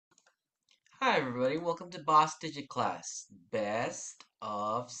Hi everybody, welcome to Boss Digit class, best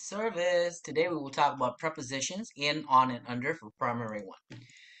of service. Today we will talk about prepositions in, on, and under for primary one.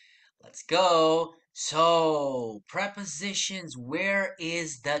 Let's go. So, prepositions, where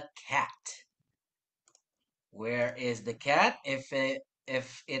is the cat? Where is the cat? If it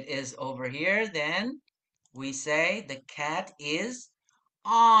is over here, then we say the cat is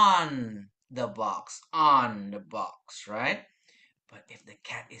on the box, right? But if the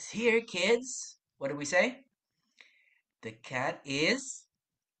cat is here, kids, what do we say? The cat is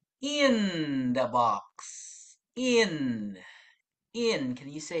in the box. In. Can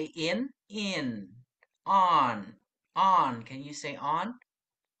you say in? In. On. On. Can you say on?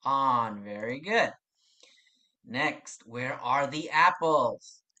 On. Very good. Next, where are the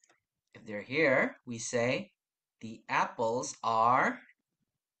apples? If they're here, we say the apples are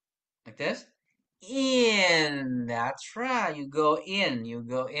like this. In. That's right. You go in. You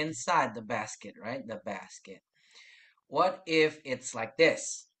go inside the basket, right? The basket. What if it's like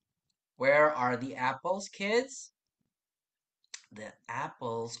this? Where are the apples, kids? The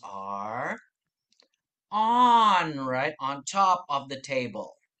apples are on, right? On top of the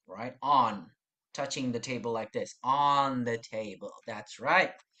table, right? On. Touching the table like this. On the table. That's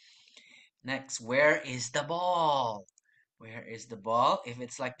right. Next, where is the ball? Where is the ball? If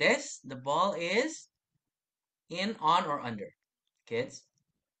it's like this, the ball is in, on, or under. Kids,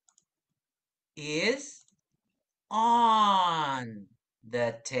 is on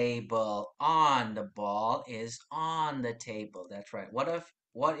the table. On. The ball is on the table. That's right. What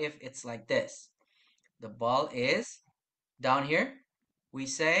if it's like this? The ball is down here. We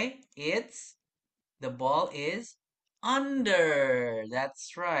say the ball is under.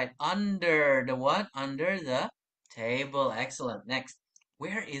 That's right. Under the what? Under the table. Excellent. Next.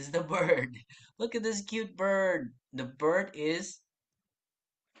 Where is the bird? Look at this cute bird. The bird is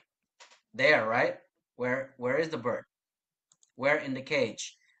there, right? Where is the bird? Where in the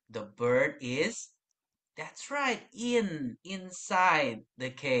cage? The bird is, that's right, inside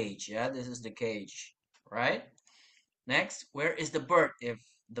the cage. Yeah, this is the cage, right? Next, where is the bird if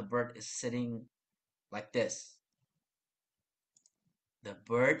the bird is sitting like this? The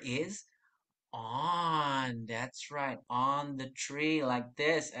bird is on, that's right, on the tree like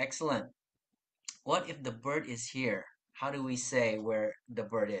this. Excellent. What if the bird is here? How do we say where the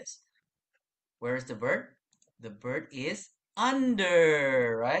bird is? Where is the bird? The bird is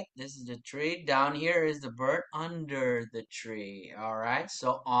under, right? This is the tree. Down here is the bird under the tree. All right.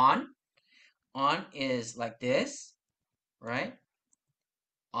 So on is like this, right?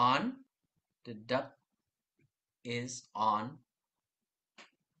 On, the duck is on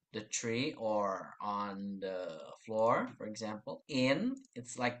the tree or on the floor, for example. In,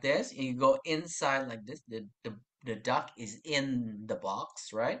 it's like this. You go inside like this. The duck is in the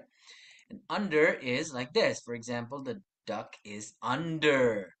box, right? And under is like this. For example, the duck is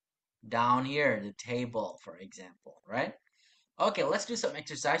under down here, the table, for example, right? Okay, let's do some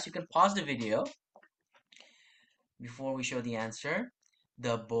exercise. You can pause the video before we show the answer.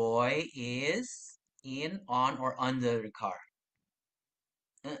 The boy is in, on, or under the car.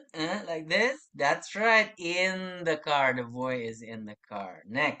 Like this? That's right. In the car. The boy is in the car.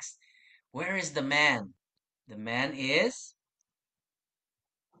 Next, where is the man? The man is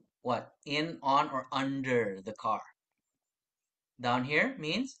what? In, on, or under the car? Down here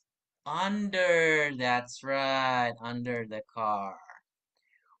means under. That's right. Under the car.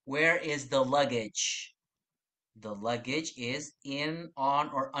 Where is the luggage? The luggage is in, on,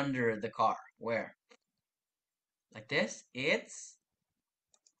 or under the car. Where? Like this? It's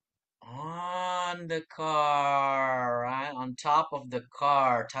on the car, right? On top of the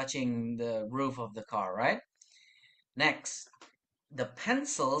car, touching the roof of the car, right? Next, the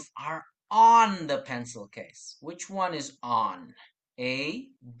pencils are on the pencil case. Which one is on? A,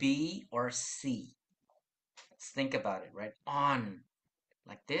 B, or C? Let's think about it, right? On.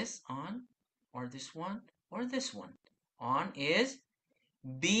 Like this, on, or this one, or this one. On is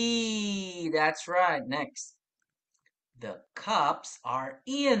B. That's right. Next, the cups are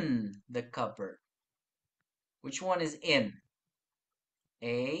in the cupboard. Which one is in?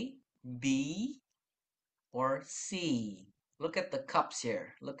 A, B, or C? Look at the cups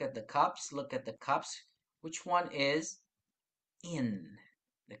here. Look at the cups. Look at the cups. Which one is in?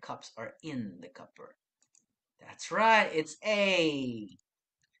 The cups are in the cupboard. That's right. It's A.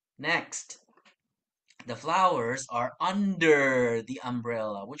 Next, the flowers are under the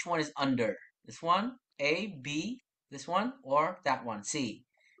umbrella. Which one is under? This one? A, B, this one, or that one? C.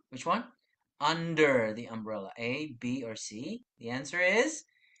 Which one? Under the umbrella. A, B, or C? The answer is,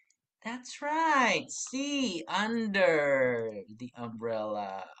 that's right. C, under the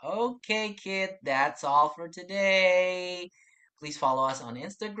umbrella. Okay, kid, that's all for today. Please follow us on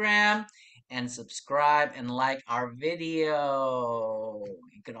Instagram and subscribe and like our video.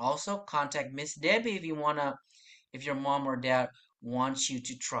 You can also contact Miss Debbie if you wanna, if your mom or dad wants you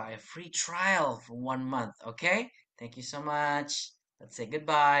to try a free trial for 1 month. Okay? Thank you so much. Let's say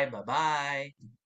goodbye. Bye bye.